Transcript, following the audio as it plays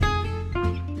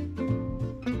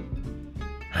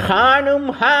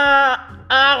خانوم ها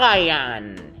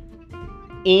آقایان،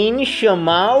 این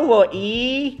شما و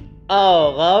ای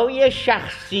آقای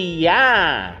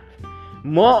شخصیت.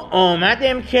 ما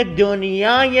آمدیم که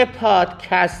دنیای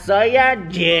پادکستای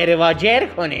جر و جر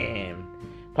کنیم.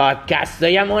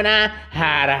 پادکستایمون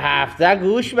هر هفته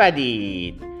گوش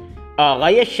بدید.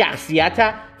 آقای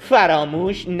شخصیت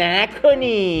فراموش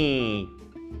نکنید.